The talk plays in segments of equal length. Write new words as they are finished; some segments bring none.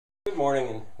Good morning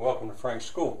and welcome to Frank's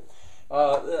School.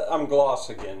 I'm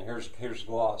Gloss again. Here's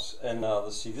Gloss, and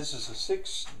let's see. This is a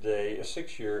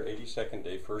 6-year, 82nd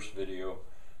day first video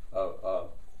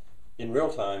in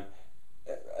real time.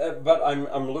 But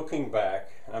I'm looking back.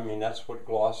 I mean, that's what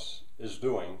Gloss is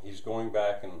doing. He's going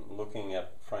back and looking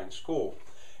at Frank's School,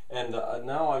 and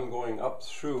now I'm going up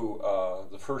through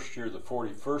the first year, the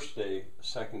 41st day,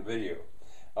 second video,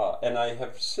 and I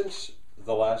have since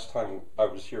the last time I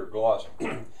was here, Gloss.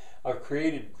 I've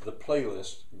created the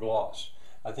playlist Gloss.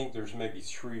 I think there's maybe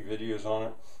 3 videos on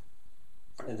it,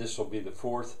 and this will be the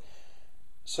 4th.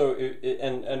 So,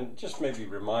 and just maybe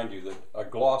remind you that a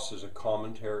gloss is a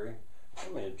commentary.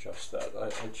 Let me adjust that.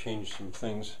 I changed some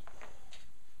things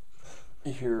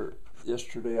here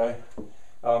yesterday.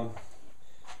 A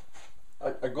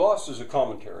gloss is a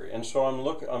commentary, and so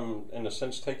I'm in a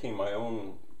sense taking my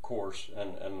own course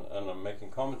and I'm making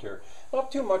commentary. Not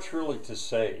too much really to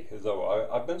say, though.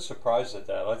 I've been surprised at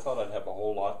that. I thought I'd have a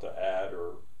whole lot to add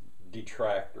or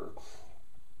detract, or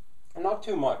not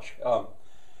too much.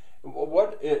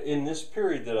 What in this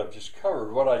period that I've just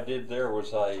covered, what I did there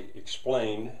was I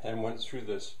explained and went through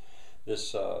this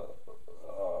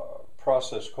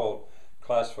process called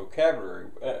class vocabulary,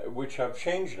 which I've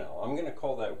changed now. I'm going to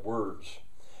call that words.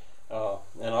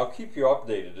 And I'll keep you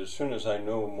updated as soon as I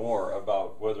know more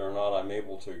about whether or not I'm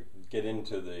able to get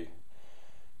into the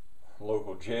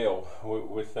local jail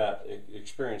with that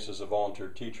experience as a volunteer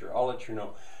teacher. I'll let you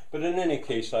know. But in any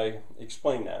case, I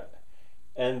explain that.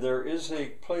 And there is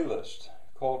a playlist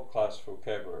called Class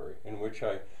Vocabulary in which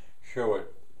I show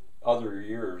it other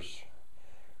years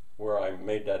where I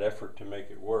made that effort to make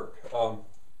it work.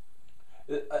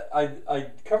 I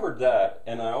covered that,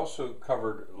 and I also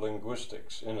covered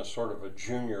linguistics in a sort of a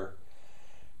junior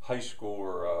high school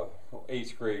or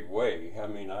 8th grade way. I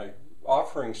mean,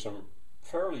 offering some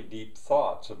fairly deep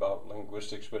thoughts about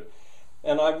linguistics,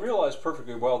 and I realized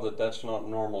perfectly well that that's not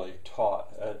normally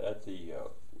taught at the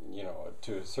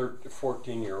to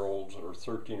 14-year-olds or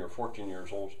 13 or 14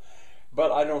 years old.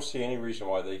 But I don't see any reason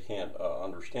why they can't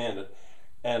understand it,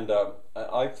 and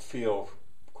I feel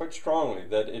quite strongly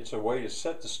that it's a way to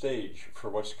set the stage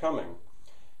for what's coming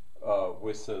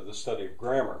with the study of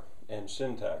grammar and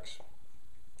syntax,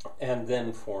 and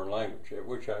then foreign language,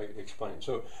 which I explained.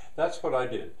 So that's what I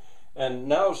did. And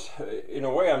now, in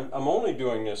a way, I'm only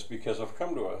doing this because I've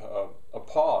come to a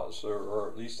pause, or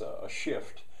at least a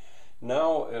shift.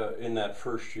 Now, in that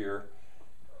first year,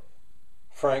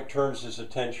 Frank turns his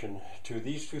attention to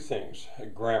these 2 things: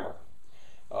 grammar,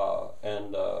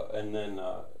 and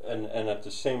at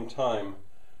the same time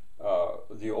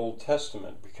the Old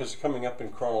Testament, because coming up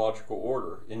in chronological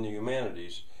order in the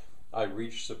humanities, I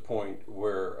reached the point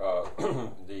where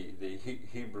the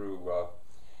Hebrew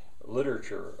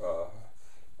literature,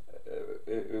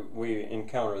 we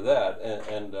encounter that,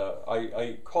 and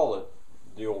I call it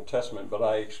the Old Testament, but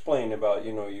I explain about,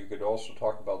 you could also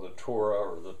talk about the Torah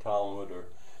or the Talmud, or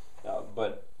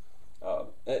but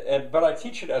I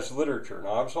teach it as literature.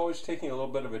 Now, I was always taking a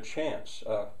little bit of a chance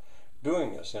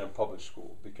doing this in a public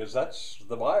school, because that's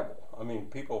the Bible. I mean,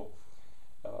 people,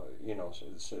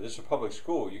 it's a public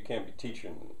school. You can't be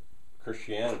teaching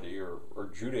Christianity or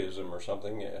Judaism or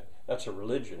something. That's a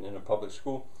religion in a public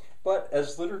school. But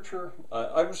as literature,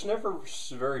 I was never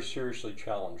very seriously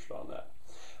challenged on that.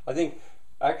 I think,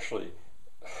 actually,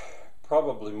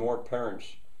 probably more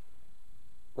parents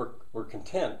were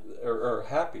content or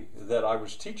happy that I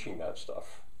was teaching that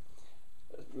stuff,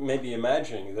 maybe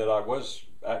imagining that I was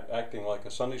acting like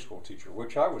a Sunday school teacher,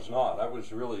 which I was not. I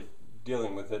was really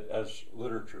dealing with it as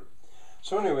literature.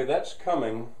 So anyway, that's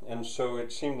coming, and so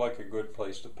it seemed like a good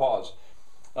place to pause.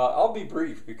 I'll be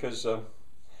brief because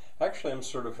actually I'm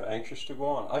sort of anxious to go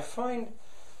on. I find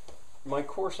my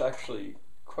course actually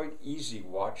quite easy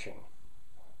watching.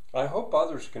 I hope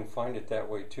others can find it that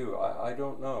way too. I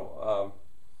don't know.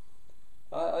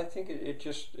 I think it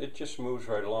just moves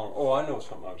right along. Oh, I know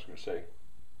something I was going to say.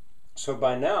 So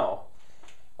by now,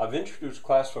 I've introduced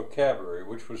class vocabulary,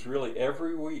 which was really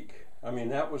every week. I mean,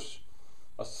 that was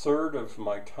a third of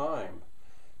my time,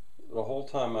 the whole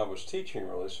time I was teaching,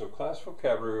 really. So class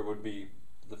vocabulary would be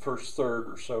the first third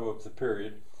or so of the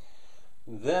period.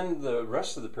 Then the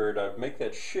rest of the period, I'd make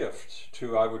that shift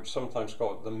to, I would sometimes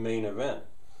call it the main event,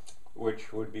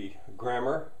 which would be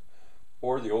grammar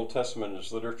or the Old Testament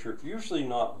as literature, usually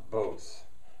not both.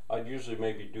 I'd usually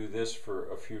maybe do this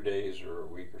for a few days or a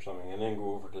week or something, and then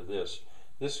go over to this.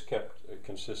 This kept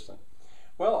consistent.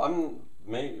 Well, I'm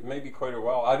maybe quite a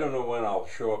while. I don't know when I'll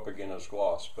show up again as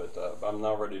Gloss, but I'm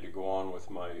now ready to go on with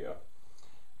my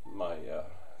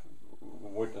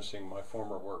witnessing my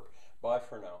former work. Bye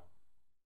for now.